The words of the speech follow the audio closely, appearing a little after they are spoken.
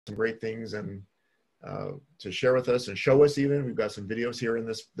some great things and to share with us and show us even. We've got some videos here in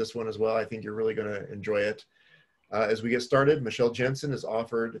this one as well. I think you're really going to enjoy it. As we get started, Michelle Jensen is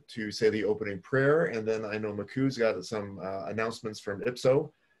offered to say the opening prayer, and then I know Maku's got some announcements from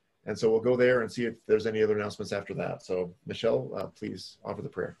IPSO, and so we'll go there and see if there's any other announcements after that. So Michelle, please offer the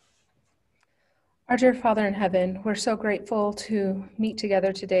prayer. Our dear Father in heaven, we're so grateful to meet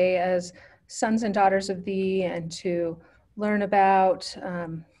together today as sons and daughters of Thee and to learn about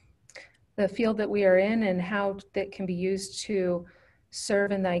the field that we are in and how that can be used to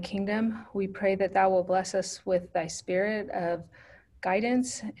serve in Thy kingdom. We pray that Thou will bless us with Thy spirit of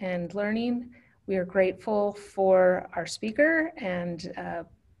guidance and learning. We are grateful for our speaker, and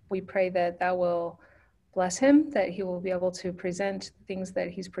we pray that Thou will bless him, that he will be able to present things that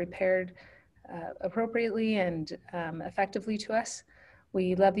he's prepared appropriately and effectively to us.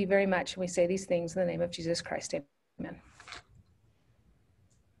 We love Thee very much, and we say these things in the name of Jesus Christ. Amen.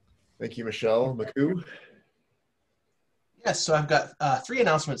 Thank you, Michelle. Maku? Yes, so I've got 3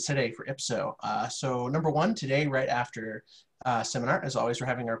 announcements today for IPSO. So number 1, today, right after seminar, as always, we're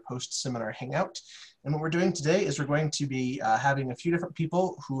having our post-seminar hangout. And what we're doing today is we're going to be having a few different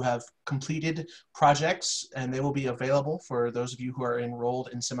people who have completed projects, and they will be available for those of you who are enrolled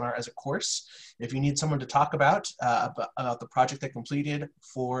in seminar as a course. If you need someone to talk about the project they completed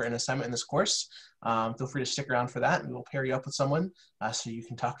for an assignment in this course, feel free to stick around for that, and we'll pair you up with someone so you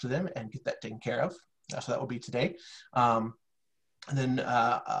can talk to them and get that taken care of. So that will be today. And then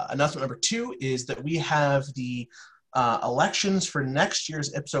announcement number 2 is that we have the elections for next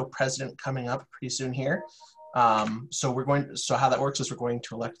year's IPSO president coming up pretty soon here. So how that works is we're going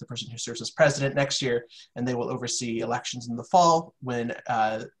to elect the person who serves as president next year, and they will oversee elections in the fall when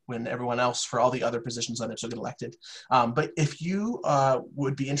everyone else for all the other positions on IPSO get elected. But if you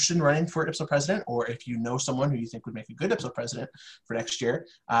would be interested in running for IPSO president, or if you know someone who you think would make a good IPSO president for next year,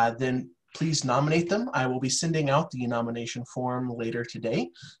 then please nominate them. I will be sending out the nomination form later today,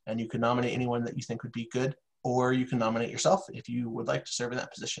 and you can nominate anyone that you think would be good, or you can nominate yourself if you would like to serve in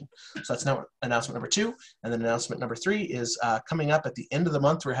that position. So that's now announcement number 2. And then announcement number 3 is coming up at the end of the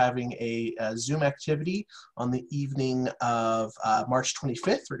month. We're having a Zoom activity on the evening of March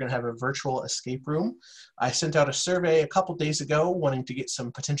 25th. We're going to have a virtual escape room. I sent out a survey a couple days ago wanting to get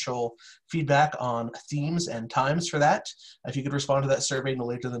some potential feedback on themes and times for that. If you could respond to that survey no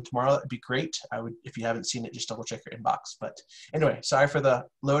later than tomorrow, that'd be great. If you haven't seen it, just double check your inbox. But anyway, sorry for the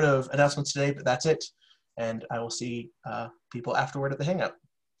load of announcements today, but that's it. And I will see people afterward at the hangout.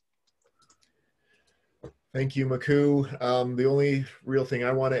 Thank you, Maku. The only real thing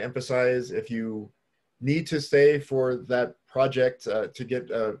I want to emphasize, if you need to stay for that project to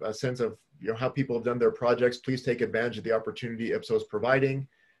get a sense of how people have done their projects, please take advantage of the opportunity IPSO is providing.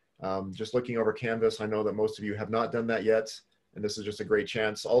 Just looking over Canvas, I know that most of you have not done that yet, and this is just a great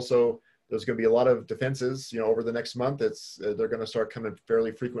chance. Also, there's going to be a lot of defenses, over the next month. They're going to start coming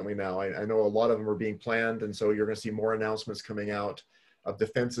fairly frequently now. I know a lot of them are being planned, and so you're going to see more announcements coming out of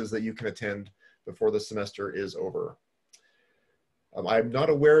defenses that you can attend before the semester is over. I'm not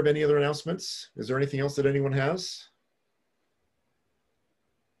aware of any other announcements. Is there anything else that anyone has?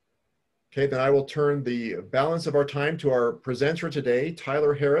 Okay, then I will turn the balance of our time to our presenter today,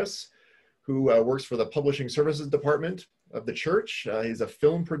 Tyler Harris, who works for the Publishing Services Department of the church. He's a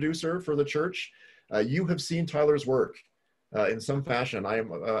film producer for the church. You have seen Tyler's work in some fashion. I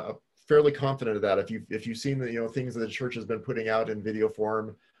am fairly confident of that. If you've seen the things that the church has been putting out in video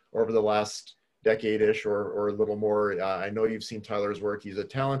form over the last decade-ish or a little more, I know you've seen Tyler's work. He's a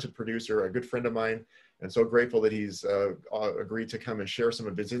talented producer, a good friend of mine, and so grateful that he's agreed to come and share some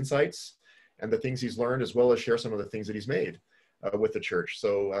of his insights and the things he's learned, as well as share some of the things that he's made with the church.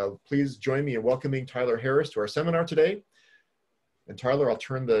 So please join me in welcoming Tyler Harris to our seminar today. And Tyler, I'll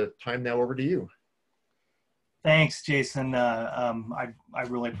turn the time now over to you. Thanks, Jason. I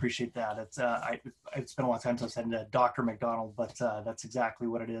really appreciate that. It's been a long time since I've said Dr. McDonald, but that's exactly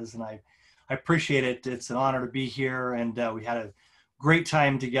what it is. And I appreciate it. It's an honor to be here. And we had a great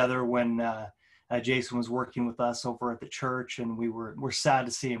time together when Jason was working with us over at the church, and we're sad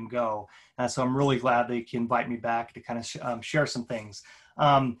to see him go. So I'm really glad that he can invite me back to kind of share some things.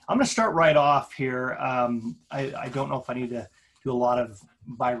 I'm going to start right off here. I don't know if I need to do a lot of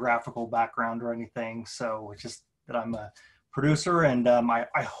biographical background or anything. So it's just that I'm a producer, and I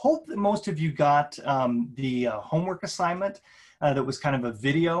hope that most of you got the homework assignment that was kind of a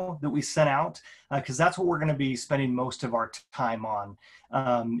video that we sent out, because that's what we're going to be spending most of our time on.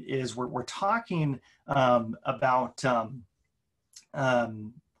 Is we're talking about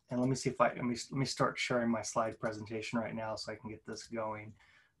and let me see if let me start sharing my slide presentation right now so I can get this going.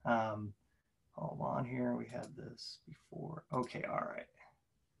 Hold on here. We had this before. Okay. All right.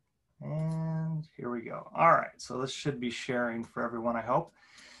 here we go. All right, so this should be sharing for everyone, I hope.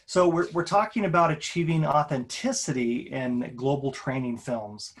 So we're talking about achieving authenticity in global training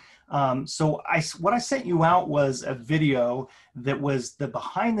films. So what I sent you out was a video that was the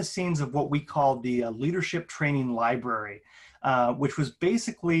behind the scenes of what we called the Leadership Training Library, which was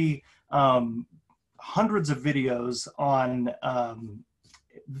basically hundreds of videos on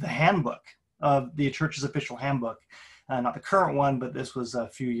the handbook of the church's official handbook. Not the current one, but this was a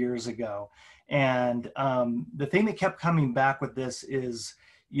few years ago. And the thing that kept coming back with this is,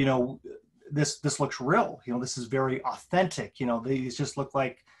 you know, this looks real. You know, this is very authentic. You know, these just look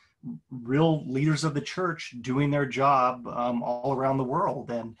like real leaders of the church doing their job all around the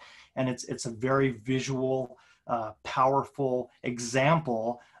world. And it's a very visual, powerful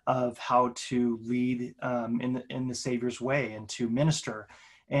example of how to lead in the Savior's way and to minister.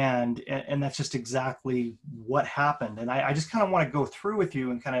 And that's just exactly what happened. And I just kind of want to go through with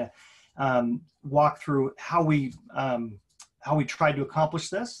you and kind of walk through how we tried to accomplish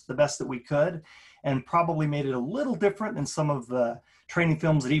this the best that we could, and probably made it a little different than some of the training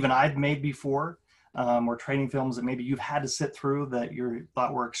films that even I've made before, or training films that maybe you've had to sit through that you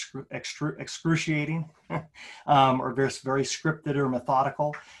thought were excruciating, or very scripted or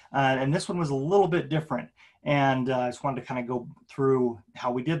methodical. And this one was a little bit different. And I just wanted to kind of go through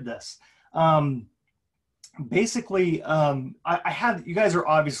how we did this. Basically, you guys are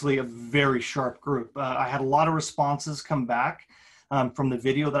obviously a very sharp group. I had a lot of responses come back from the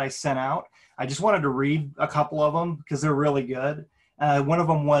video that I sent out. I just wanted to read a couple of them because they're really good. One of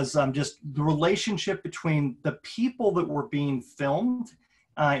them was just the relationship between the people that were being filmed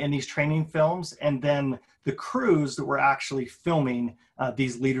in these training films and then the crews that were actually filming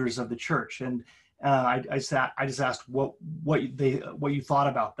these leaders of the church. And I just asked what you thought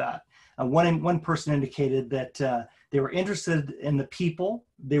about that. One person indicated that they were interested in the people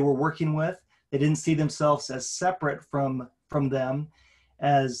they were working with. They didn't see themselves as separate from them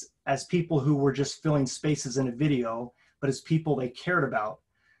as people who were just filling spaces in a video, but as people they cared about.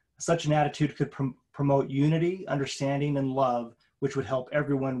 Such an attitude could promote unity, understanding, and love, which would help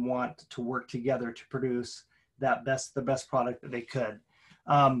everyone want to work together to produce the best product that they could.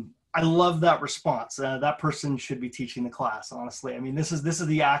 I love that response. That person should be teaching the class, honestly. I mean, this is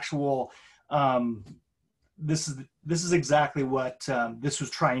the actual, this is exactly what this was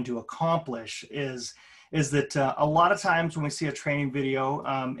trying to accomplish is that a lot of times when we see a training video,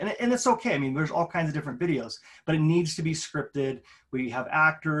 and it's okay. I mean, there's all kinds of different videos, but it needs to be scripted. We have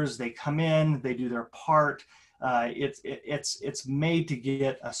actors, they come in, they do their part. It's made to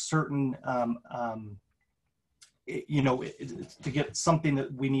get a certain, to get something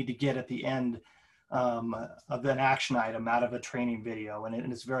that we need to get at the end of an action item out of a training video,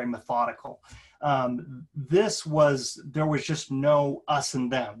 and it's very methodical. There was just no us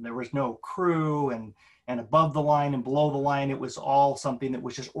and them. There was no crew and above the line and below the line. It was all something that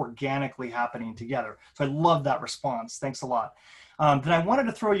was just organically happening together. So I love that response. Thanks a lot. Then I wanted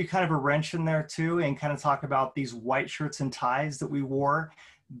to throw you kind of a wrench in there too and kind of talk about these white shirts and ties that we wore.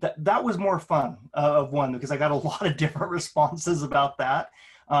 That was more fun of one because I got a lot of different responses about that.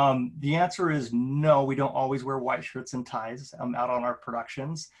 The answer is no, we don't always wear white shirts and ties out on our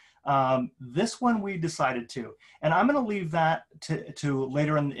productions. This one we decided to, and I'm going to leave that to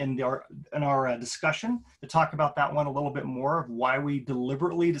later in our discussion to talk about that one a little bit more of why we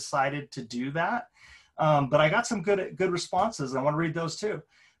deliberately decided to do that. But I got some good responses. I want to read those too.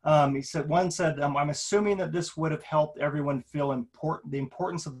 One said, I'm assuming that this would have helped everyone feel the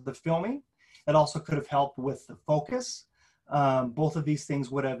importance of the filming. It also could have helped with the focus. Both of these things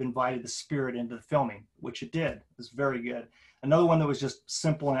would have invited the spirit into the filming, which it did. It was very good. Another one that was just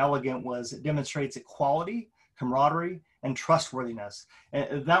simple and elegant was it demonstrates equality, camaraderie, and trustworthiness.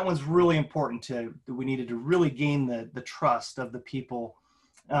 And that one's really important we needed to really gain the trust of the people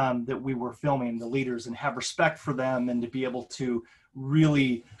that we were filming, the leaders, and have respect for them, and to be able to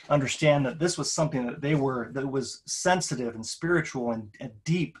really understand that this was something that was sensitive and spiritual and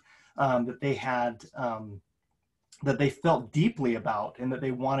deep, that they had, that they felt deeply about and that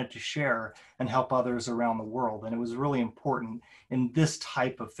they wanted to share and help others around the world. And it was really important in this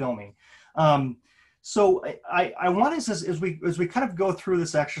type of filming. So I want to, as we kind of go through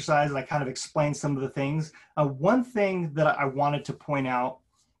this exercise and I kind of explain some of the things, one thing that I wanted to point out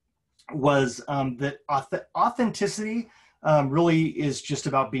was that authenticity really is just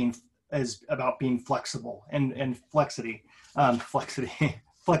about being flexible and flexibility.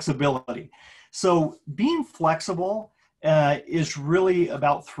 So being flexible is really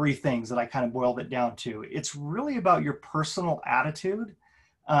about three things that I kind of boiled it down to. It's really about your personal attitude,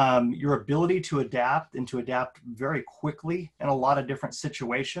 your ability to adapt and to adapt very quickly in a lot of different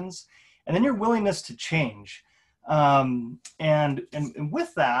situations, and then your willingness to change. And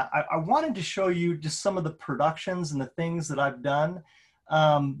with that, I wanted to show you just some of the productions and the things that I've done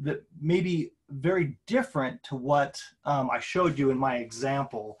that may be very different to what I showed you in my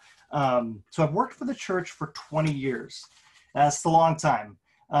example. So I've worked for the church for 20 years. That's a long time.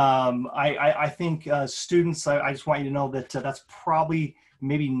 I think students, I just want you to know that that's probably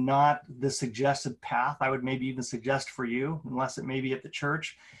maybe not the suggested path I would maybe even suggest for you, unless it may be at the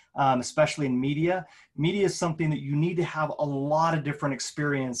church, especially in media. Media is something that you need to have a lot of different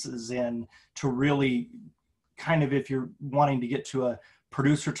experiences in to really kind of, if you're wanting to get to a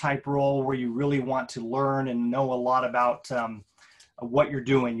producer type role where you really want to learn and know a lot about what you're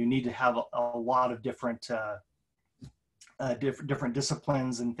doing, you need to have a lot of different different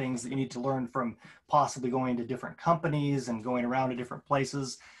disciplines and things that you need to learn from possibly going to different companies and going around to different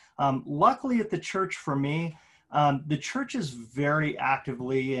places. Luckily at the church for me, the church is very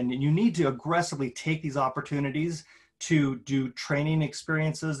actively, and you need to aggressively take these opportunities to do training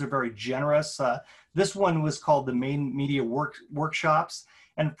experiences. They're very generous. This one was called the Main Media Workshops.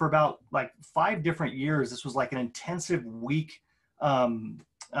 And for about like 5 different years, this was like an intensive week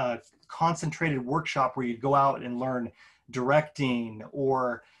concentrated workshop where you'd go out and learn directing,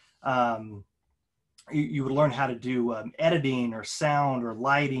 or you would learn how to do editing or sound or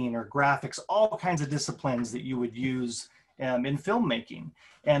lighting or graphics, all kinds of disciplines that you would use in filmmaking.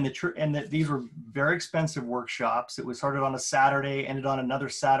 And these were very expensive workshops. It was started on a Saturday, ended on another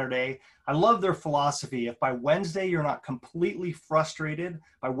Saturday. I love their philosophy. If by Wednesday you're not completely frustrated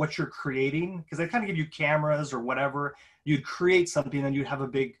by what you're creating, because they kind of give you cameras or whatever, you'd create something and you'd have a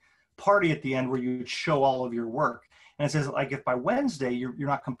big party at the end where you'd show all of your work. And it says, like, if by Wednesday you're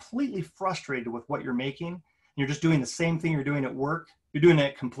not completely frustrated with what you're making, and you're just doing the same thing you're doing at work, you're doing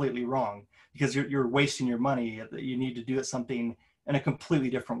it completely wrong, because you're wasting your money. You need to do it something in a completely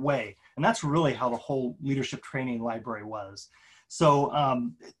different way. And that's really how the whole leadership training library was. So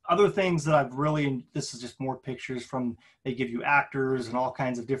other things that I've really, this is just more pictures from, they give you actors and all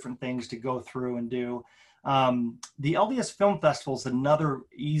kinds of different things to go through and do. The LDS Film Festival is another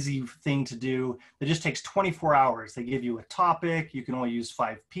easy thing to do that just takes 24 hours. They give you a topic, you can only use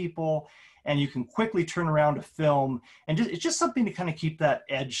 5 people, and you can quickly turn around a film. And it's just something to kind of keep that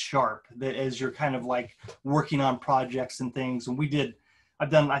edge sharp, that as you're kind of like working on projects and things. And I've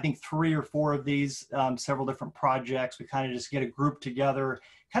done, I think, 3 or 4 of these, several different projects. We kind of just get a group together,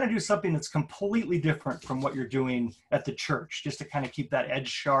 kind of do something that's completely different from what you're doing at the church, just to kind of keep that edge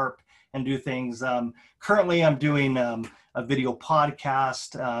sharp and do things. Currently, I'm doing a video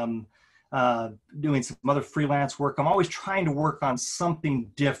podcast, doing some other freelance work. I'm always trying to work on something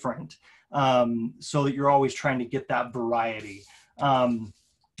different, so that you're always trying to get that variety.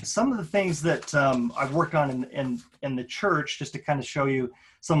 Some of the things that I've worked on in the church, just to kind of show you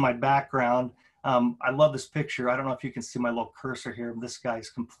some of my background. I love this picture. I don't know if you can see my little cursor here. This guy's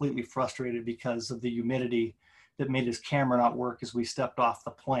completely frustrated because of the humidity that made his camera not work as we stepped off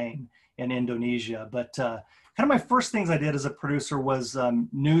the plane in Indonesia. But kind of my first things I did as a producer was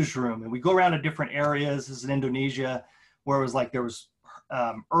newsroom. And we go around to different areas. This is in Indonesia, where it was like there was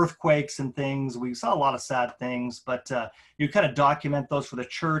earthquakes and things. We saw a lot of sad things, but you kind of document those for the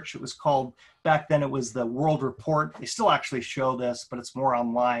church. It was called, back then it was the World Report. They still actually show this, but it's more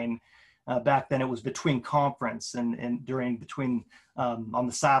online. Back then it was between conference and between on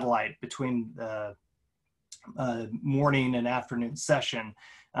the satellite, between the morning and afternoon session.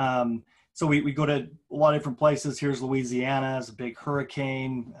 So we go to a lot of different places. Here's Louisiana. It's a big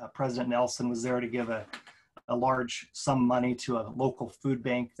hurricane. President Nelson was there to give a large sum of money to a local food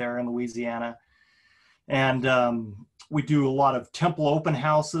bank there in Louisiana. And we do a lot of temple open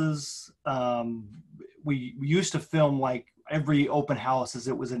houses. We used to film like every open house as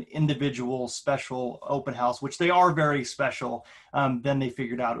it was an individual special open house, which they are very special. Then they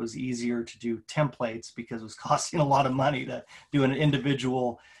figured out it was easier to do templates because it was costing a lot of money to do an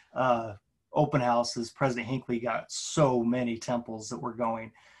individual open house, as President Hinckley got so many temples that were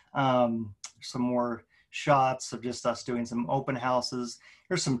going. Some more shots of just us doing some open houses.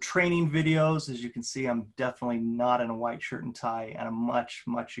 Here's some training videos. As you can see, I'm definitely not in a white shirt and tie, and a much,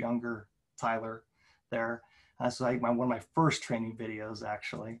 much younger Tyler there. So one of my first training videos,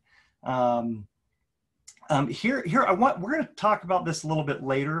 actually. We're going to talk about this a little bit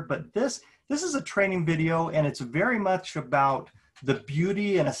later, but this is a training video, and it's very much about the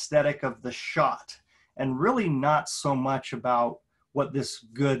beauty and aesthetic of the shot, and really not so much about what this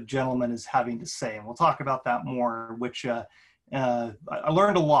good gentleman is having to say. And we'll talk about that more, which I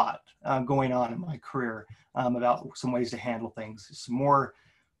learned a lot going on in my career about some ways to handle things, some more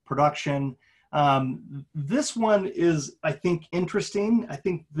production. This one is, I think, interesting. I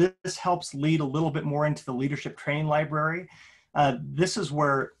think this helps lead a little bit more into the leadership training library. This is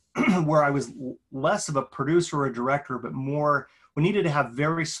where, where I was less of a producer or a director, but more, we needed to have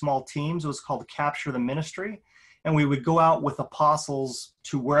very small teams. It was called Capture the Ministry. And we would go out with apostles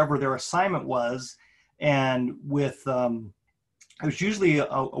to wherever their assignment was. And with, it was usually a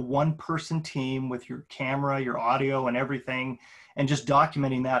one-person team with your camera, your audio, and everything, and just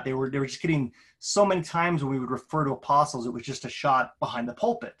documenting that. They were just getting so many times when we would refer to apostles, it was just a shot behind the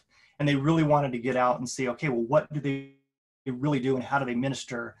pulpit, and they really wanted to get out and see, okay, well, what do they really do, and how do they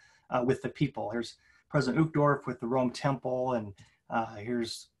minister with the people? Here's President Uchtdorf with the Rome Temple, and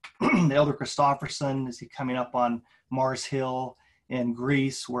here's the Elder Christofferson. Is he coming up on Mars Hill in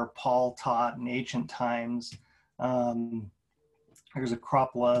Greece, where Paul taught in ancient times? Here's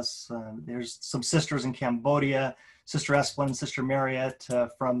Acropolis. There's some sisters in Cambodia, Sister Esplin, Sister Mariette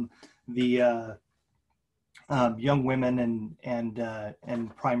from the Young Women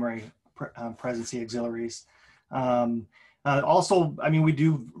and Primary Presidency Auxiliaries. Also, I mean, we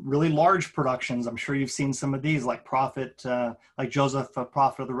do really large productions. I'm sure you've seen some of these, like Prophet, like Joseph,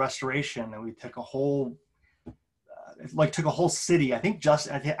 Prophet of the Restoration, and we took a whole, took a whole city. I think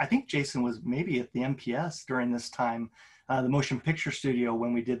Jason was maybe at the MPS during this time. The Motion Picture Studio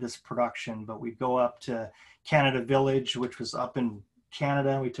when we did this production, but we'd go up to Canada Village, which was up in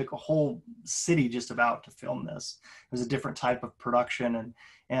Canada. We took a whole city just about to film this. It was a different type of production,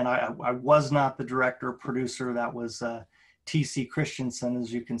 and I was not the director or producer. That was T.C. Christensen,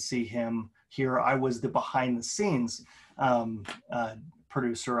 as you can see him here. I was the behind the scenes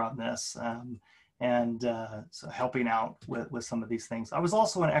producer on this, so helping out with some of these things. I was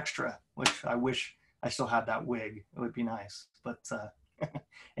also an extra, which I wish I still had that wig. It would be nice, but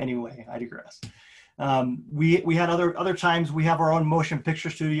anyway, I digress. We had other times. We have our own motion picture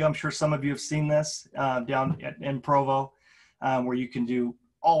studio. I'm sure some of you have seen this down in Provo, where you can do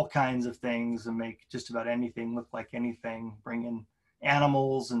all kinds of things and make just about anything look like anything. Bring in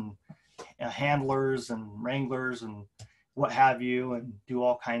animals and handlers and wranglers and what have you, and do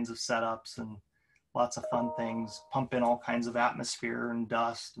all kinds of setups and lots of fun things. Pump in all kinds of atmosphere and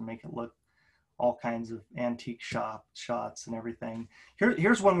dust and make it look all kinds of antique shots and everything.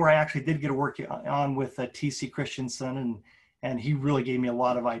 Here's one where I actually did get to work on with T.C. Christensen, and he really gave me a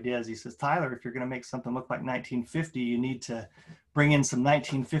lot of ideas. He says, Tyler, if you're going to make something look like 1950, you need to bring in some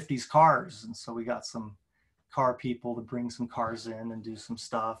 1950s cars. And so we got some car people to bring some cars in and do some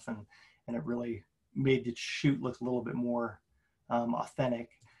stuff, and it really made the shoot look a little bit more authentic.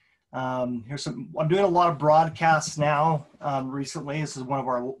 I'm doing a lot of broadcasts now. Recently, this is one of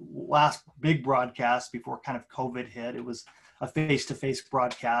our last big broadcasts before kind of COVID hit. It was a face-to-face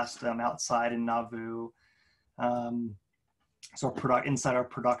broadcast outside in Nauvoo. So inside our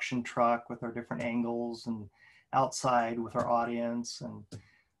production truck with our different angles, and outside with our audience,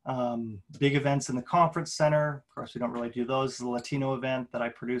 and big events in the conference center. Of course, we don't really do those. This is a Latino event that I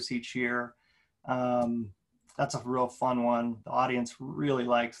produce each year. That's a real fun one. The audience really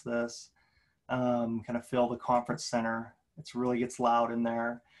likes this. Kind of fill the conference center. It really gets loud in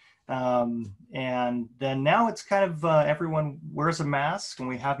there. And then now it's kind of everyone wears a mask, and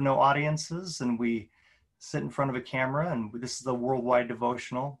we have no audiences, and we sit in front of a camera. And this is the worldwide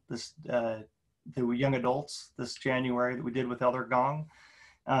devotional. The young adults this January that we did with Elder Gong.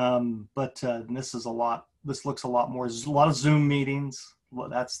 This is a lot. This looks a lot more. There's a lot of Zoom meetings.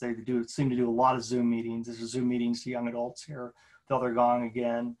 They seem to do a lot of Zoom meetings. There's Zoom meetings to young adults here with Elder Gong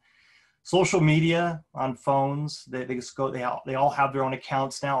again. Social media on phones. They just go. They all have their own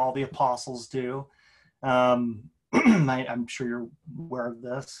accounts now. All the apostles do. I'm sure you're aware of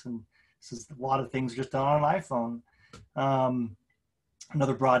this. And this is a lot of things just done on an iPhone.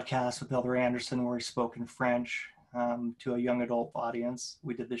 Another broadcast with Elder Anderson where he spoke in French to a young adult audience.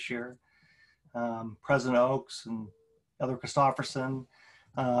 We did this year. President Oaks and Elder Christofferson.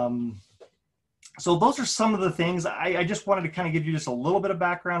 So those are some of the things. I just wanted to kind of give you just a little bit of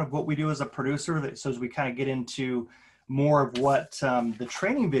background of what we do as a producer, so as we kind of get into more of what the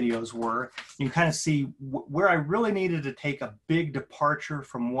training videos were, you kind of see where I really needed to take a big departure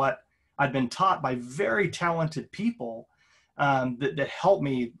from what I'd been taught by very talented people that helped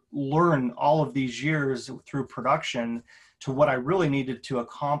me learn all of these years through production, to what I really needed to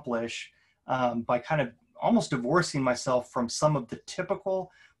accomplish by kind of almost divorcing myself from some of the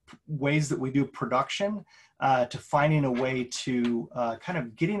typical ways that we do production to finding a way to kind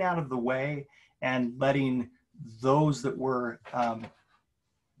of getting out of the way and letting those that were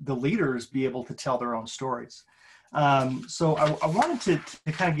the leaders be able to tell their own stories. So I wanted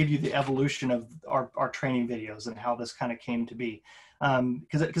to kind of give you the evolution of our training videos and how this kind of came to be.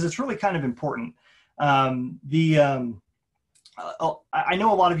 because it's really kind of important. I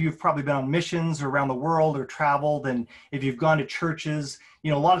know a lot of you have probably been on missions around the world or traveled, and if you've gone to churches, a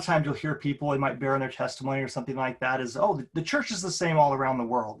lot of times you'll hear people, they might bear in their testimony or something like that is, oh, the church is the same all around the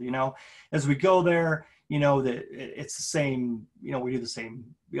world. As we go there, that it's the same, we do the same,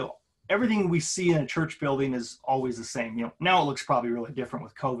 everything we see in a church building is always the same. Now it looks probably really different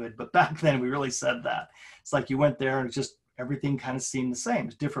with COVID, but back then we really said that. It's like you went there and just everything kind of seemed the same.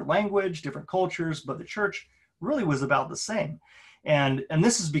 It's different language, different cultures, but the church really was about the same. And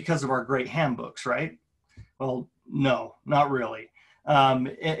this is because of our great handbooks, right? Well, no, not really.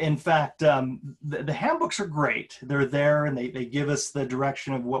 In fact, the handbooks are great. They're there and they give us the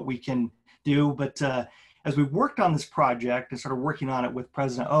direction of what we can do. But as we worked on this project and started working on it with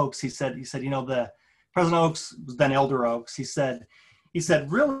President Oaks, he said, the President Oaks was then Elder Oaks. He said, if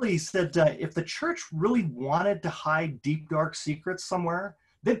the church really wanted to hide deep, dark secrets somewhere,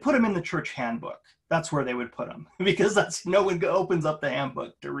 they'd put them in the church handbook. That's where they would put them, because that's no one opens up the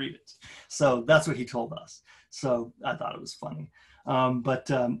handbook to read it. So that's what he told us. So I thought it was funny.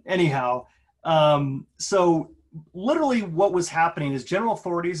 Anyhow, so literally what was happening is general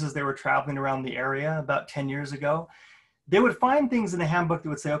authorities, as they were traveling around the area about 10 years ago, they would find things in the handbook that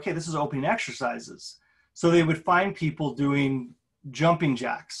would say, okay, this is opening exercises. So they would find people doing jumping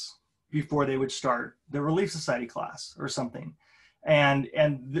jacks before they would start the Relief Society class or something. And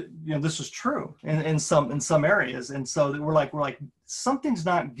this was true in some areas. And so we're like, something's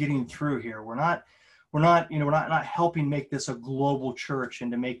not getting through here. We're not helping make this a global church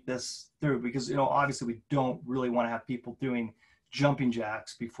and to make this through, because, obviously we don't really want to have people doing jumping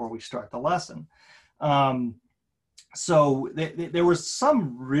jacks before we start the lesson. So there was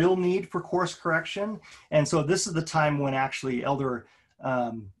some real need for course correction. And so this is the time when actually Elder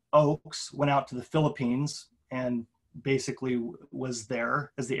Oaks went out to the Philippines and basically was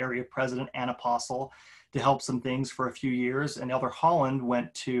there as the area president and apostle to help some things for a few years. And Elder Holland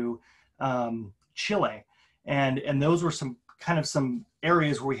went to Chile. And those were some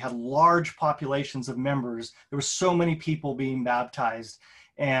areas where we had large populations of members. There were so many people being baptized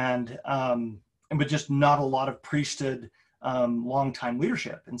but just not a lot of priesthood, longtime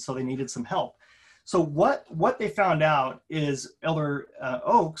leadership. And so they needed some help. So what they found out is Elder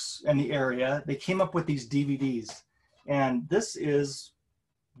Oaks and the area, they came up with these DVDs. And this is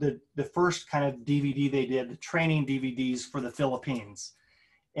the first kind of DVD they did, the training DVDs for the Philippines.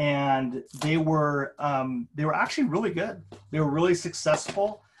 And they were actually really good. They were really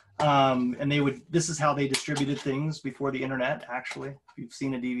successful. And this is how they distributed things before the internet, actually. If you've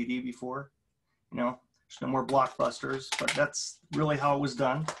seen a DVD before, there's no more Blockbusters, but that's really how it was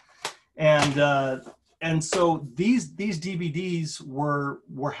done. And so these DVDs were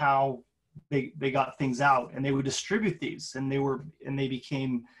how they got things out, and they would distribute these, and they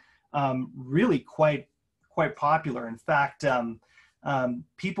became really quite popular. In fact,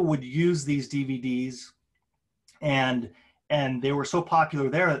 people would use these DVDs, and they were so popular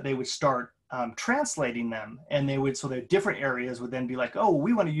there that they would start translating them, and so the different areas would then be like, oh,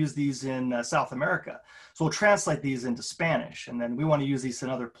 we want to use these in South America, so we'll translate these into Spanish, and then we want to use these in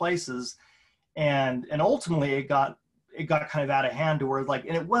other places, and ultimately it got kind of out of hand to where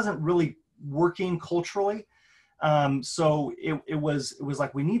and it wasn't really working culturally. So it was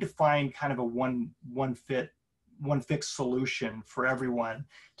like, we need to find kind of a one fixed solution for everyone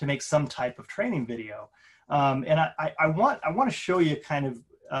to make some type of training video. And I want to show you kind of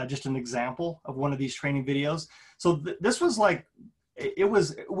just an example of one of these training videos. So this was like, it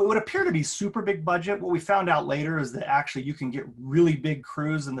would appear to be super big budget. What we found out later is that actually you can get really big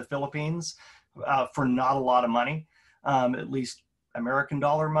crews in the Philippines for not a lot of money, at least American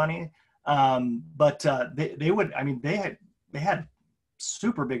dollar money. But they had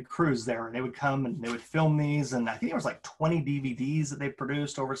super big crews there, and they would come and they would film these, and I think there was like 20 DVDs that they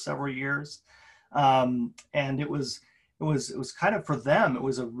produced over several years. And it was kind of, for them, it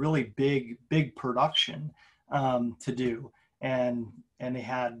was a really big production to do, and they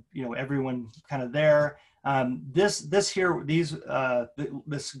had everyone kind of there. This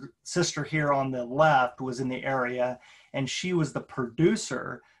sister here on the left was in the area, and she was the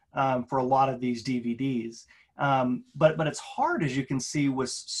producer for a lot of these DVDs. But it's hard, as you can see, with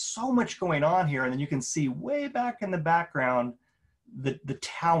so much going on here, and then you can see way back in the background the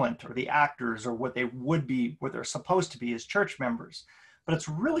talent or the actors or what they're supposed to be as church members. But it's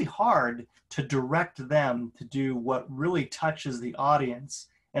really hard to direct them to do what really touches the audience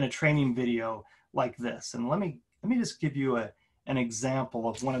in a training video like this. And let me just give you an example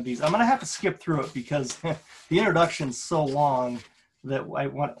of one of these. I'm going to have to skip through it because the introduction's so long that I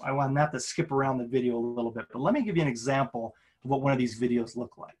want not to skip around the video a little bit. But let me give you an example what one of these videos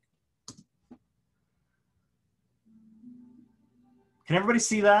look like. Can everybody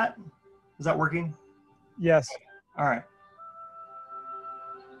see that? Is that working? Yes. All right.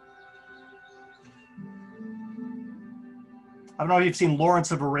 I don't know if you've seen Lawrence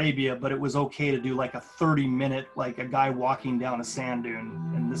of Arabia, but it was okay to do like a 30-minute, like a guy walking down a sand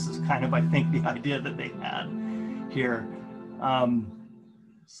dune. And this is kind of, I think, the idea that they had here.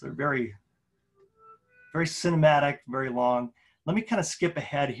 So very, very cinematic, very long. Let me kind of skip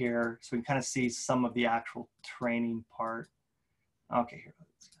ahead here so we can kind of see some of the actual training part. Okay, here.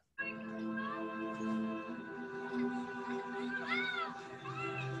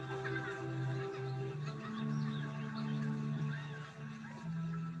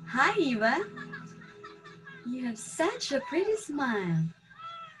 Hi, Eva. You have such a pretty smile.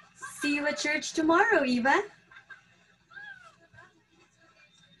 See you at church tomorrow, Eva.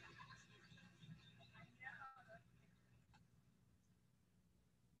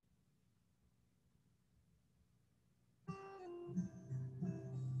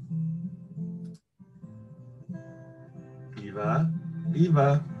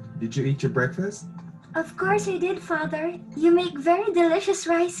 Eva, did you eat your breakfast? Of course I did, Father. You make very delicious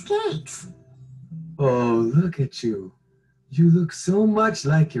rice cakes. Oh, look at you. You look so much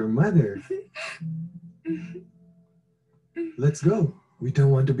like your mother. Let's go. We don't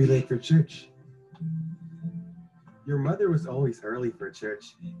want to be late for church. Your mother was always early for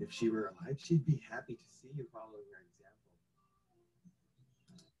church. If she were alive, she'd be happy to see you following her example.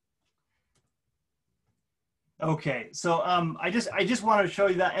 Okay, so I just wanted to show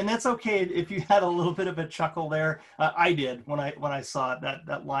you that, and that's okay if you had a little bit of a chuckle there. I did when I saw it.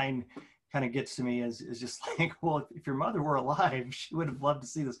 That line kind of gets to me is just like, well, if your mother were alive, she would have loved to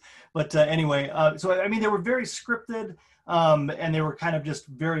see this. But anyway, so I mean, they were very scripted, and they were kind of just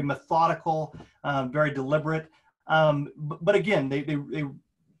very methodical, very deliberate. But again,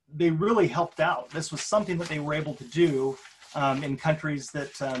 they really helped out. This was something that they were able to do in countries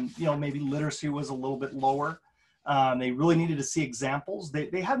that you know, maybe literacy was a little bit lower. They really needed to see examples.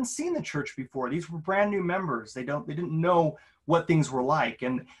 They hadn't seen the church before. These were brand new members. They didn't know what things were like.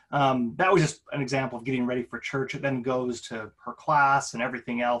 And that was just an example of getting ready for church. It then goes to her class and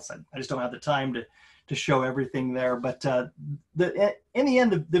everything else. I just don't have the time to show everything there. But in the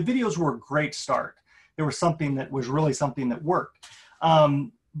end, the videos were a great start. There was something that was really something that worked.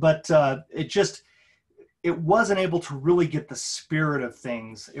 But it wasn't able to really get the spirit of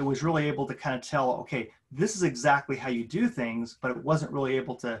things. It was really able to kind of tell, okay, this is exactly how you do things, but it wasn't really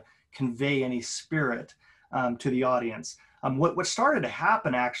able to convey any spirit to the audience. What started to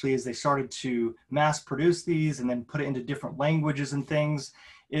happen actually is they started to mass produce these and then put it into different languages and things,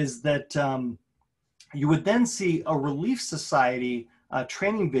 is that you would then see a Relief Society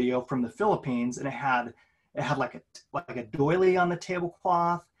training video from the Philippines, and it had like a doily on the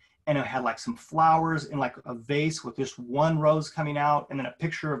tablecloth, and it had like some flowers in like a vase with just one rose coming out, and then a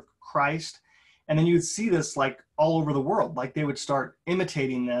picture of Christ. And then you would see this like all over the world. Like they would start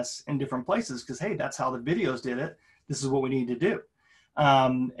imitating this in different places because, hey, that's how the videos did it. This is what we need to do.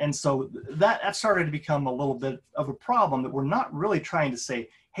 And so that started to become a little bit of a problem, that we're not really trying to say,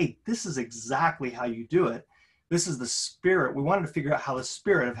 hey, this is exactly how you do it. This is the spirit. We wanted to figure out how the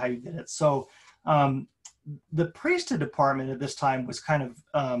spirit of how you did it. So the priesthood department at this time was kind of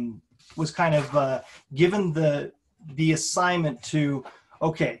given the assignment to,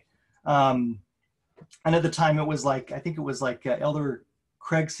 okay, and at the time it was like, I think it was like Elder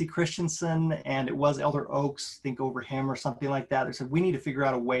Craig C. Christensen, and it was Elder Oaks, I think, over him or something like that. They said, we need to figure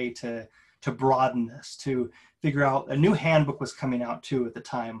out a way to broaden this, to figure out, a new handbook was coming out too at the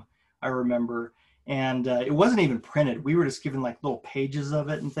time, I remember. And it wasn't even printed. We were just given like little pages of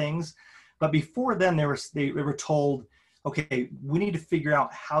it and things. But before then, they were told, okay, we need to figure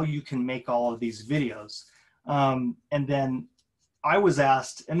out how you can make all of these videos. And then I was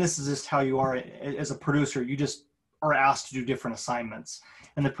asked, and this is just how you are as a producer, you just are asked to do different assignments.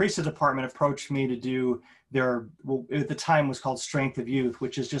 And the priesthood department approached me to do their, well, at the time was called Strength of Youth,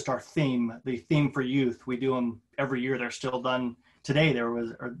 which is just our theme, the theme for youth. We do them every year. They're still done today. There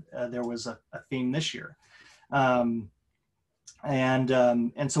was a theme this year. And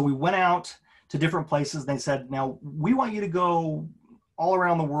so we went out to different places. And they said, now we want you to go all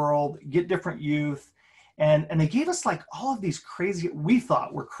around the world, get different youth. And they gave us like all of these crazy, we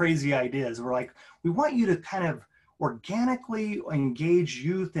thought were crazy ideas. We're like, we want you to kind of organically engage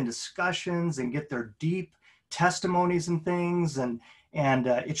youth in discussions and get their deep testimonies and things. And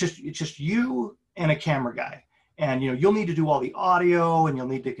it's just you and a camera guy. And, you know, you'll need to do all the audio, and you'll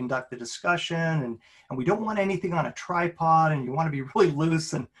need to conduct the discussion, and we don't want anything on a tripod, and you want to be really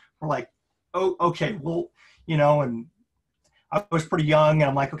loose. And we're like, oh, okay, well, you know, and I was pretty young, and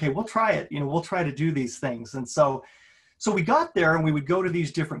I'm like, okay, we'll try it. We'll try to do these things. And so we got there, and we would go to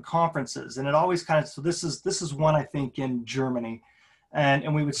these different conferences, and it always kind of, so this is one, I think, in Germany,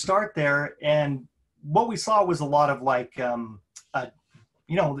 and we would start there, and what we saw was a lot of like, it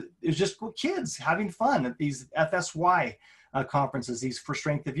was just kids having fun at these FSY conferences, these for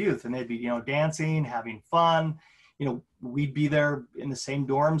Strength of Youth, and they'd be, dancing, having fun. We'd be there in the same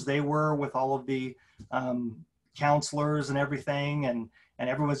dorms they were with all of the counselors and everything, and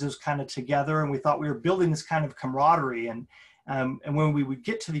everyone was just kind of together, and we thought we were building this kind of camaraderie. And when we would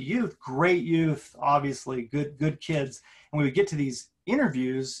get to the youth, great youth, obviously good kids, and we would get to these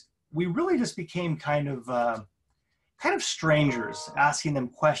interviews, we really just became kind of strangers, asking them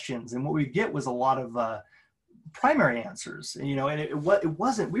questions, and what we get was a lot of primary answers. And it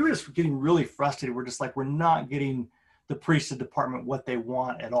wasn't. We were just getting really frustrated. We're just like, we're not getting the priesthood department what they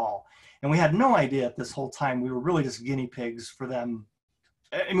want at all. And we had no idea at this whole time we were really just guinea pigs for them.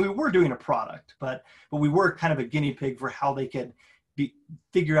 And we were doing a product, but we were kind of a guinea pig for how they could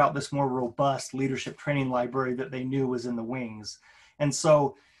figure out this more robust leadership training library that they knew was in the wings. And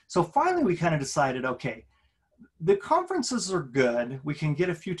so finally we kind of decided, okay, the conferences are good. We can get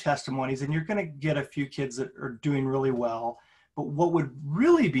a few testimonies, and you're going to get a few kids that are doing really well. But what would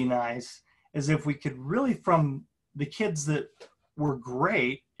really be nice is if we could really, from the kids that were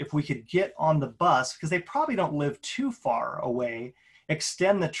great, if we could get on the bus, because they probably don't live too far away,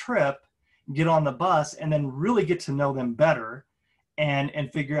 extend the trip, get on the bus, and then really get to know them better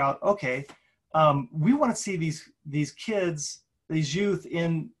and figure out, okay, we want to see these kids, these youth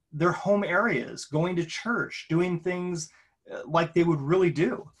in their home areas, going to church, doing things like they would really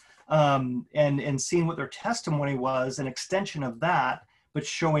do, and seeing what their testimony was, an extension of that, but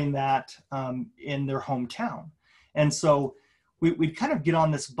showing that in their hometown. And so we'd kind of get on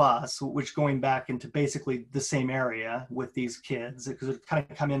this bus, which going back into basically the same area with these kids, because it kind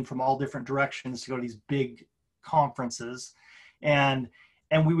of come in from all different directions to go to these big conferences. And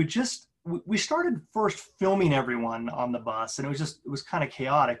we started first filming everyone on the bus, and it was kind of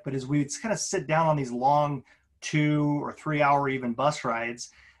chaotic. But as we'd kind of sit down on these long 2 or 3 hour even bus rides,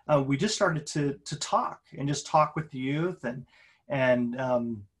 we just started to talk with the youth,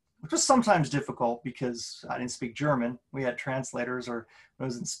 and which was sometimes difficult because I didn't speak German. We had translators, or when it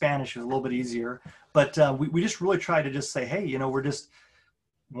was in Spanish, it was a little bit easier. But we just really tried to just say, hey, we're just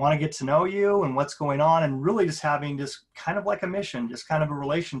want to get to know you and what's going on, and really just having just kind of like a mission, just kind of a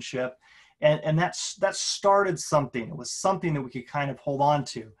relationship. And that started something. It was something that we could kind of hold on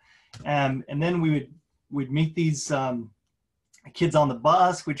to. And then we'd meet these kids on the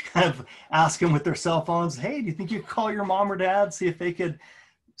bus. We'd kind of ask them with their cell phones, hey, do you think you could call your mom or dad, see if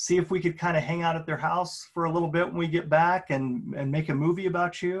we could kind of hang out at their house for a little bit when we get back and make a movie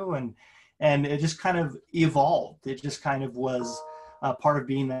about you. And it just kind of evolved. It just kind of was part of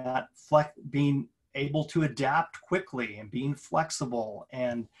being being able to adapt quickly and being flexible.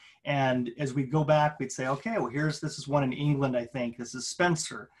 And as we go back, we'd say, okay, well, this is one in England, I think. This is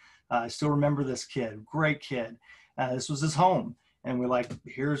Spencer. I still remember this kid, great kid. This was his home. And we're like,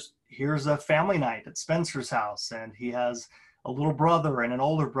 here's a family night at Spencer's house. And he has a little brother and an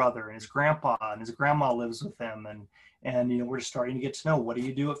older brother, and his grandpa and his grandma lives with him. And we're starting to get to know, what do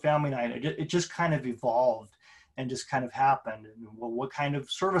you do at family night? It just kind of evolved and just kind of happened. And well, what kind of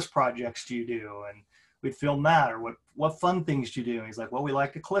service projects do you do? And we'd film that, or what fun things do you do? And he's like, well, we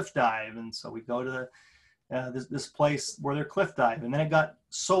like to cliff dive. And so we go to this place where they're cliff dive. And then it got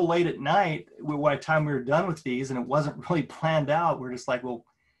so late at night by the time we were done with these, and it wasn't really planned out. We're just like, well,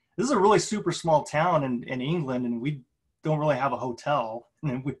 this is a really super small town in England, and we don't really have a hotel,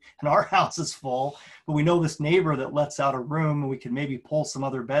 and our house is full, but we know this neighbor that lets out a room, and we can maybe pull some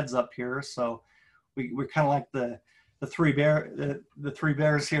other beds up here. So we're kind of like the three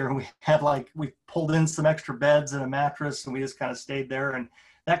bears here. And we pulled in some extra beds and a mattress, and we just kind of stayed there. And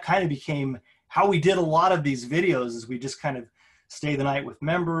that kind of became how we did a lot of these videos, is we just kind of stay the night with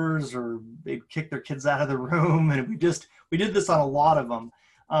members, or they'd kick their kids out of the room. And we did this on a lot of them.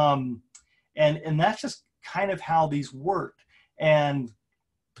 And that's just kind of how these worked. And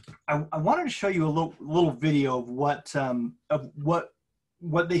I wanted to show you a little video of what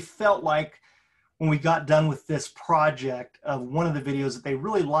they felt like when we got done with this project, of one of the videos that they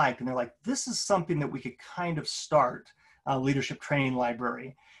really liked. And they're like, this is something that we could kind of start a leadership training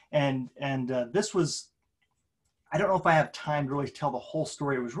library. And this was, I don't know if I have time to really tell the whole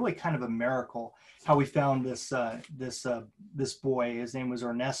story. It was really kind of a miracle how we found this boy. His name was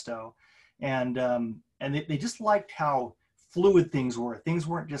Ernesto. And they just liked how fluid things were. Things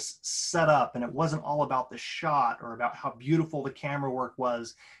weren't just set up, and it wasn't all about the shot or about how beautiful the camera work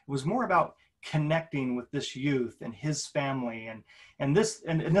was. It was more about connecting with this youth and his family. And this,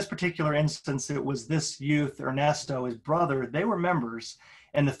 and in this particular instance, it was this youth, Ernesto, his brother, they were members,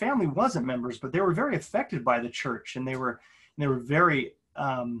 and the family wasn't members, but they were very affected by the church, and they were very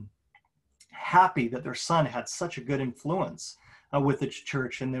happy that their son had such a good influence with the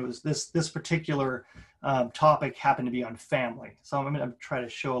church. And there was this particular topic happened to be on family. So I'm going to try to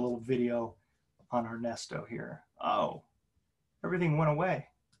show a little video on Ernesto here. Oh, everything went away.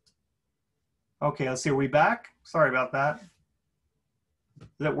 Okay, let's see, are we back? Sorry about that. Is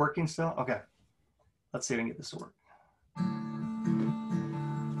that working still? Okay, let's see if I can get this to work.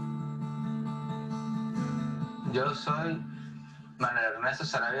 Yo soy Manuel Ernesto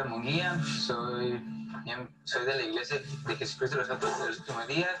Sarabia Munguía, soy de la Iglesia de Jesucristo de los Santos de los Últimos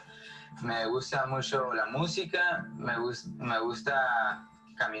Días. Me gusta mucho la música, me gusta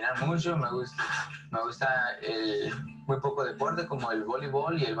caminar mucho, me gusta muy poco deporte como el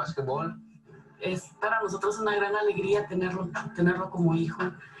voleibol y el básquetbol. Es para nosotros una gran alegría tenerlo como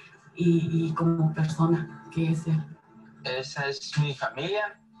hijo y como persona que es él. Esa es mi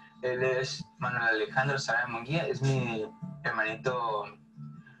familia. Él es Manuel Alejandro Sarabia Munguía, es mi hermanito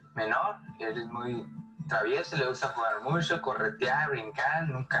menor. Él es muy travieso, le gusta jugar mucho, corretear, brincar,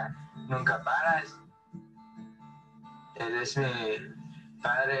 nunca para. Él es mi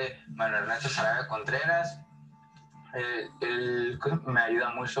padre, Manuel Ernesto Sarabia Contreras. Él me ayuda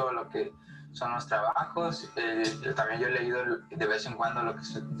mucho lo que son los trabajos. También yo le ayudo de vez en cuando lo que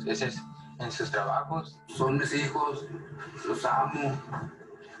es en sus trabajos. Son mis hijos, los amo.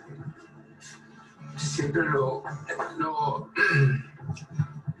 Siempre lo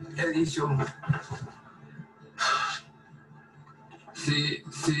he dicho. Si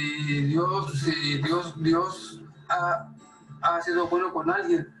Dios ha sido bueno con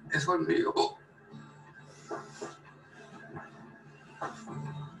alguien, es conmigo.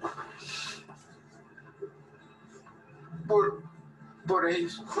 Por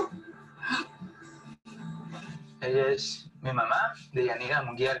ellos. Ella es mi mamá, de Yanira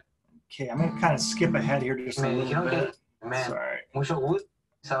Munguía. Okay, I'm going to kind of skip ahead here just a Me little dijeron bit. que Sorry. mucho gusto,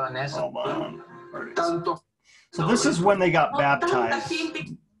 estaba en eso. Hold on. Where it is. Tanto. So this is when they got baptized.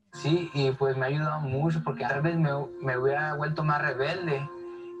 Sí, y pues me ha ayudado mucho porque tal vez me hubiera vuelto más rebelde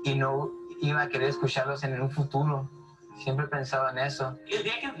y no iba a querer escucharlos en un futuro. Siempre pensaba en eso. El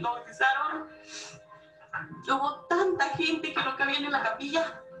día que lo bautizaron, hubo tanta gente que no cabían en la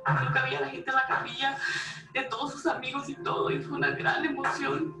capilla, no cabía la gente en la capilla, de todos sus amigos y todo, y fue una gran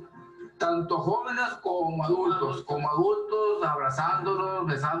emoción. Tanto jóvenes como adultos, abrazándolos,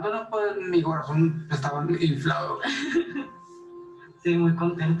 besándolos, pues mi corazón estaba inflado. Sí, muy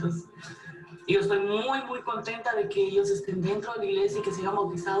contentos. Y yo estoy muy contenta de que ellos estén dentro de la iglesia y que se hayan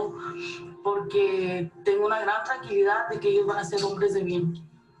bautizado, porque tengo una gran tranquilidad de que ellos van a ser hombres de bien,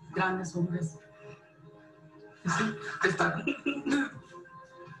 grandes hombres. Sí, están.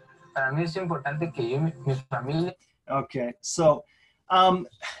 Para mí es importante que yo y mi familia. Okay, so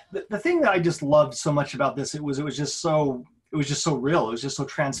the thing that I just loved so much about this, it was just so real. It was just so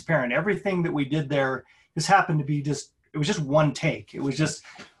transparent. Everything that we did there just happened to be it was just one take. It was just,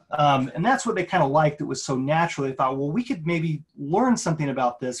 and that's what they kind of liked. It was so natural. They thought, well, we could maybe learn something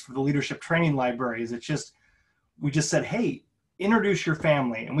about this for the leadership training libraries. We just said, hey, introduce your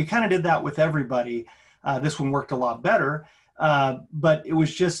family. And we kind of did that with everybody. This one worked a lot better. But it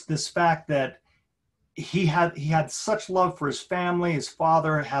was just this fact that he had such love for his family. His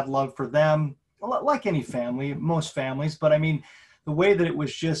father had love for them, like any family, most families. But I mean, the way that it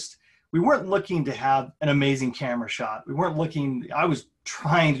was just, we weren't looking to have an amazing camera shot. I was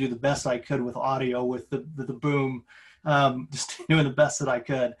trying to do the best I could with audio, with the boom, just doing the best that I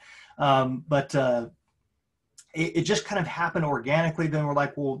could. But it just kind of happened organically. Then we're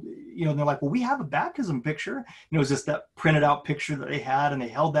like, well, they're like, well, we have a baptism picture. It was just that printed out picture that they had, and they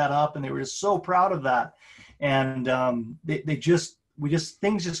held that up, and they were just so proud of that. And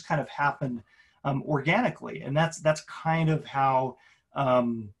things just kind of happened organically. And that's kind of how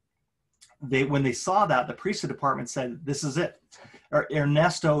when they saw that, the priesthood department said, this is it.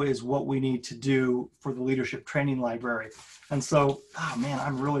 Ernesto is what we need to do for the leadership training library. And so, oh man,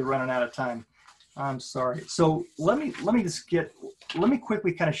 I'm really running out of time. I'm sorry. So let me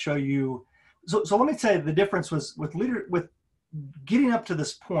quickly kind of show you. So let me tell you the difference was with getting up to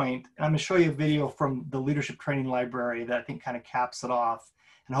this point. And I'm going to show you a video from the leadership training library that I think kind of caps it off.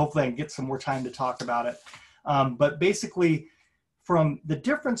 And hopefully I can get some more time to talk about it. But basically, from the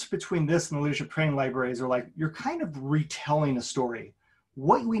difference between this and the leadership training libraries are like, you're kind of retelling a story.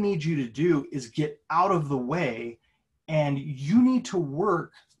 What we need you to do is get out of the way, and you need to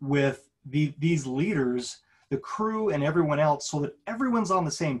work with these leaders the crew and everyone else so that everyone's on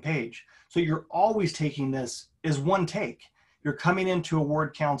the same page. So you're always taking this as one take. You're coming into a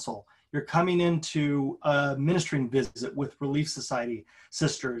ward council. You're coming into a ministering visit with Relief Society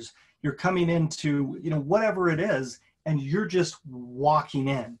sisters. You're coming into, you know, whatever it is, and you're just walking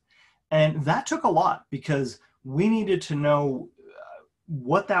in. And that took a lot because we needed to know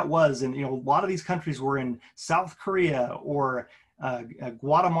what that was. And, you know, a lot of these countries were in South Korea or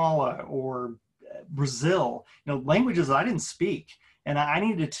Guatemala or Brazil, you know, languages that I didn't speak. And I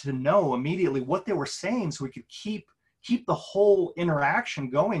needed to know immediately what they were saying so we could keep the whole interaction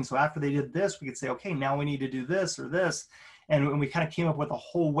going. So after they did this, we could say, okay, now we need to do this or this. And we kind of came up with a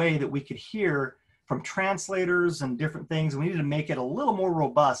whole way that we could hear from translators and different things. We needed to make it a little more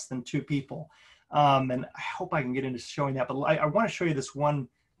robust than two people. And I hope I can get into showing that, but I want to show you this one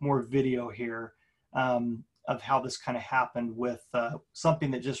more video here of how this kind of happened with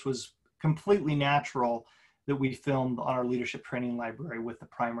something that just was completely natural that we filmed on our leadership training library with the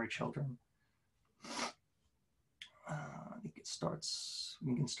primary children. I think it starts,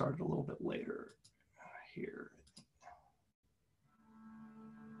 we can start it a little bit later here.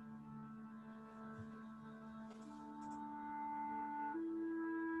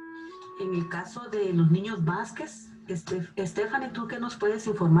 En el caso de los niños Vázquez, Stephanie, ¿tú qué nos puedes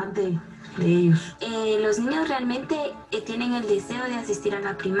informar de ellos? Los niños realmente tienen el deseo de asistir a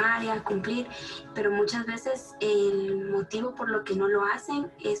la primaria, cumplir, pero muchas veces el motivo por lo que no lo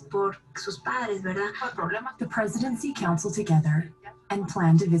hacen es por sus padres, ¿verdad? The presidency counseled together and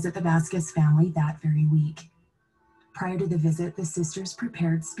planned to visit the Vasquez family that very week. Prior to the visit, the sisters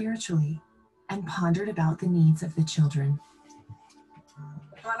prepared spiritually and pondered about the needs of the children.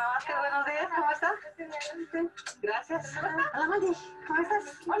 Hermana Vázquez, buenos días, ¿cómo estás? Gracias. Hola, Mandy, ¿cómo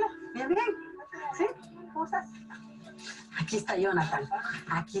estás? Hola, bien, bien. ¿Sí? ¿Cómo estás? Aquí está Jonathan.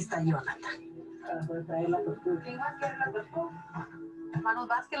 Aquí está Jonathan. Hermanos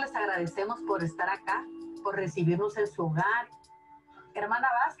Vázquez, les agradecemos por estar acá, por recibirnos en su hogar. Hermana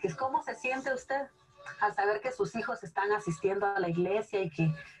Vázquez, ¿cómo se siente usted al saber que sus hijos están asistiendo a la iglesia y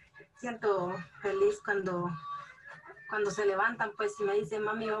que... Siento feliz cuando se levantan, pues, y me dicen,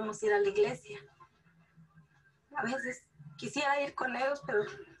 mami, vamos a ir a la iglesia. A veces quisiera ir con ellos, pero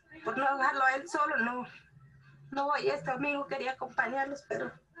por no dejarlo a él solo, no voy. Este amigo quería acompañarlos,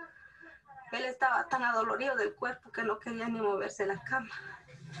 pero él estaba tan adolorido del cuerpo que no quería ni moverse de la cama.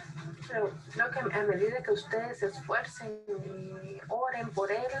 Pero creo que a medida que ustedes se esfuercen y oren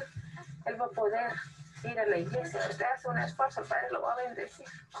por él va a poder ir a la iglesia. Usted hace un esfuerzo, el Padre lo va a bendecir,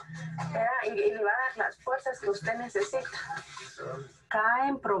 ¿verdad? Y le va a dar las fuerzas que usted necesita. Acá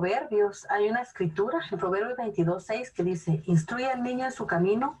en Proverbios hay una escritura, en Proverbios 22:6, que dice, instruye al niño en su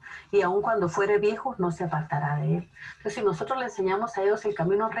camino y aun cuando fuere viejo no se apartará de él. Entonces, si nosotros le enseñamos a ellos el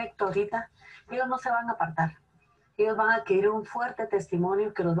camino recto ahorita, ellos no se van a apartar. Ellos van a adquirir un fuerte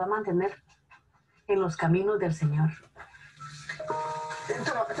testimonio que los va a mantener en los caminos del Señor.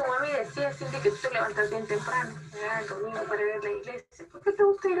 Tu mami decía, Cindy, que tú te levantas bien temprano, el domingo para ir a la iglesia. ¿Por qué te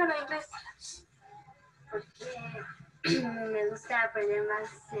gusta ir a la iglesia? Porque me gusta aprender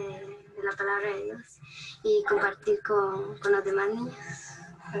más de la palabra de Dios y compartir con los demás niños.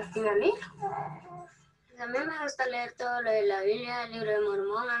 ¿Y Dalí? A mí me gusta leer todo lo de la Biblia, el libro de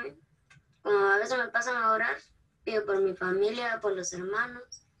Mormón. Como a veces me pasan a orar, pido por mi familia, por los hermanos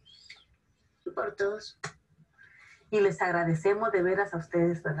y por todos. Y les agradecemos de veras a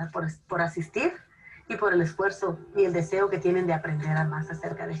ustedes, ¿verdad? Por asistir y por el esfuerzo y el deseo que tienen de aprender más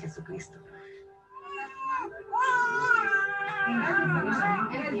acerca de Jesucristo.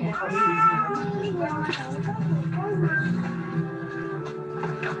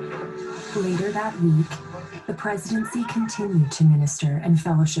 Later that week, the presidency continued to minister and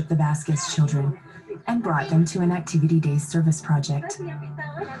fellowship the Vasquez children and brought them to an Activity Day service project.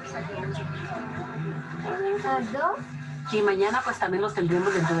 Y mañana pues también los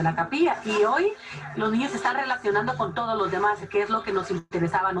tendremos dentro de la capilla. Y hoy los niños se están relacionando con todos los demás, que es lo que nos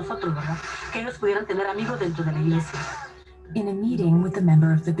interesaba a nosotros, ¿verdad? Que ellos pudieran tener amigos dentro de la iglesia. In a meeting with a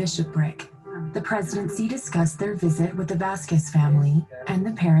member of the bishopric, the presidency discussed their visit with the Vasquez family and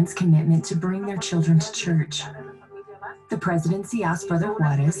the parents' commitment to bring their children to church. The presidency asked Brother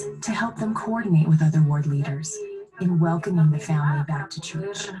Juarez to help them coordinate with other ward leaders in welcoming the family back to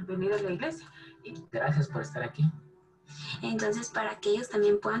church. Gracias por estar aquí. Entonces, para que ellos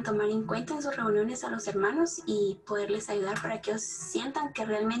también puedan tomar en cuenta en sus reuniones a los hermanos y poderles ayudar para que ellos sientan que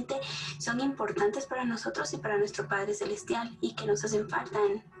realmente son importantes para nosotros y para nuestro Padre Celestial y que nos hacen falta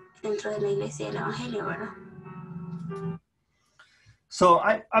dentro de la iglesia del Evangelio, ¿verdad? So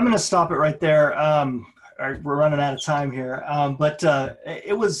I'm going to stop it right there. We're running out of time here, but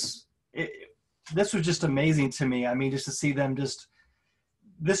this was just amazing to me. I mean, just to see them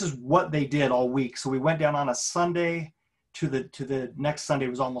this is what they did all week. So we went down on a Sunday to the next Sunday. It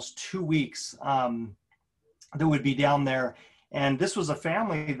was almost 2 weeks that would be down there. And this was a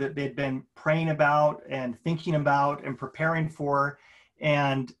family that they'd been praying about and thinking about and preparing for.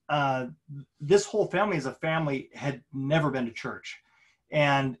 And this whole family as a family had never been to church.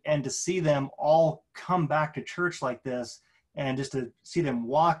 And to see them all come back to church like this, and just to see them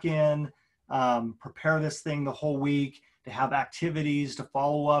walk in, prepare this thing the whole week, to have activities, to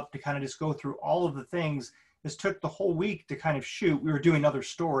follow up, to kind of just go through all of the things. This took the whole week to kind of shoot. We were doing other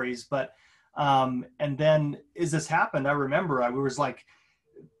stories, but and then as this happened, I remember I was like,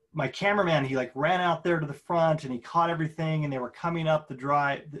 my cameraman, he like ran out there to the front and he caught everything, and they were coming up the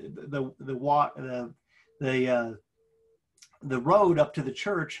road up to the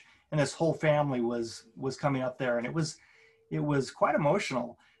church, and this whole family was coming up there, and it was quite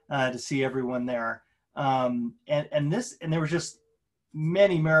emotional to see everyone there. And there was just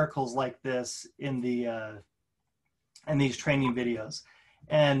many miracles like this in these training videos.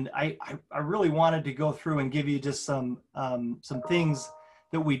 And I really wanted to go through and give you just some things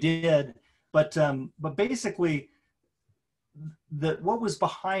that we did, but basically what was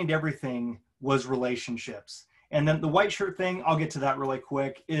behind everything was relationships. And then the white shirt thing, I'll get to that really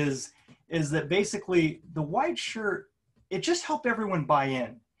quick, is that basically the white shirt, it just helped everyone buy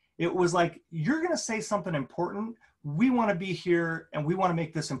in. It was like, you're going to say something important. We want to be here, and we want to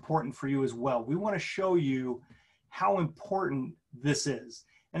make this important for you as well. We want to show you how important this is.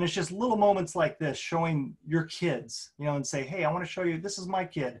 And it's just little moments like this, showing your kids, and say, hey, I want to show you, this is my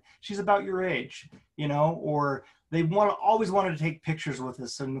kid. She's about your age, or they always wanted to take pictures with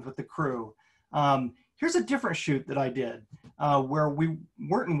us and with the crew. Here's a different shoot that I did where we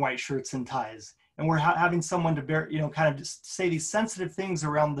weren't in white shirts and ties. And we're having someone to bear, kind of just say these sensitive things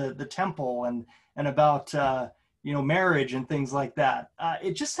around the temple and about, marriage and things like that.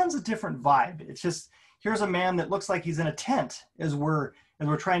 It just sends a different vibe. It's just, here's a man that looks like he's in a tent as we're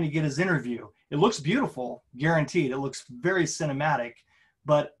trying to get his interview. It looks beautiful, guaranteed. It looks very cinematic,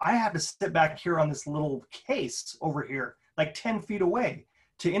 but I have to sit back here on this little case over here, like 10 feet away,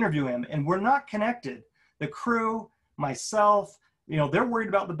 to interview him. And we're not connected. The crew, myself, they're worried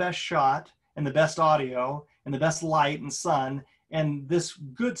about the best shot and the best audio and the best light and sun. And this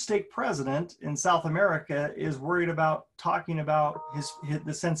good stake president in South America is worried about talking about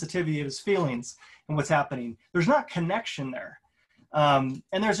the sensitivity of his feelings and what's happening. There's not connection there. And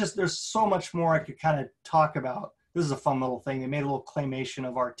there's so much more I could kind of talk about. This is a fun little thing. They made a little claymation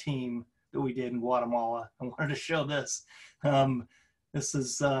of our team that we did in Guatemala. I wanted to show this. This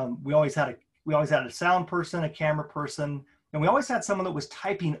is, we always had a sound person, a camera person, and we always had someone that was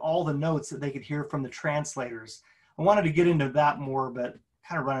typing all the notes that they could hear from the translators. I wanted to get into that more, but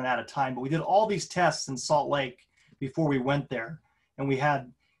kind of running out of time. But we did all these tests in Salt Lake before we went there. And we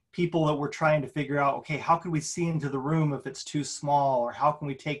had people that were trying to figure out, okay, how could we see into the room if it's too small? Or how can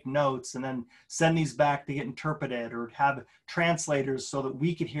we take notes and then send these back to get interpreted, or have translators so that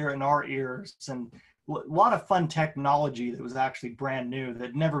we could hear it in our ears? And a lot of fun technology that was actually brand new that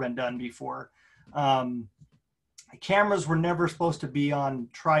had never been done before. Cameras were never supposed to be on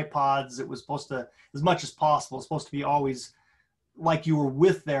tripods. It was supposed to, as much as possible, it's supposed to be always like you were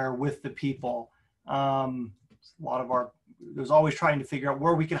with the people. A lot of there was always trying to figure out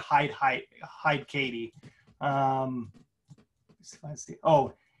where we could hide Katie. Let's see.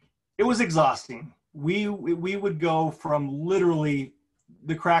 Oh, it was exhausting. We would go from literally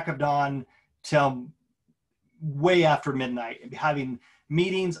the crack of dawn till way after midnight, having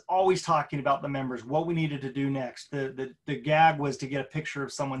meetings, always talking about the members, what we needed to do next. The gag was to get a picture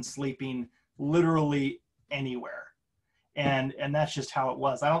of someone sleeping literally anywhere. And that's just how it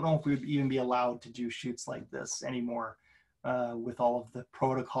was. I don't know if we would even be allowed to do shoots like this anymore with all of the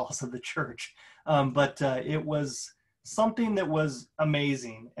protocols of the church. But it was something that was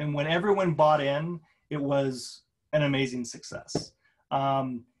amazing. And when everyone bought in, it was an amazing success.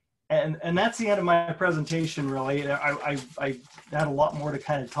 And that's the end of my presentation, really. I had a lot more to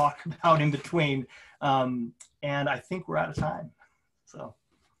kind of talk about in between. And I think we're out of time. So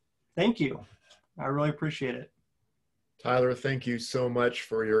thank you. I really appreciate it. Tyler, thank you so much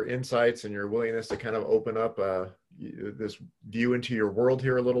for your insights and your willingness to kind of open up this view into your world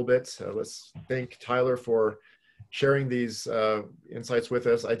here a little bit. Let's thank Tyler for sharing these insights with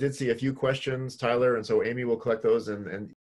us. I did see a few questions, Tyler, and so Amy will collect those and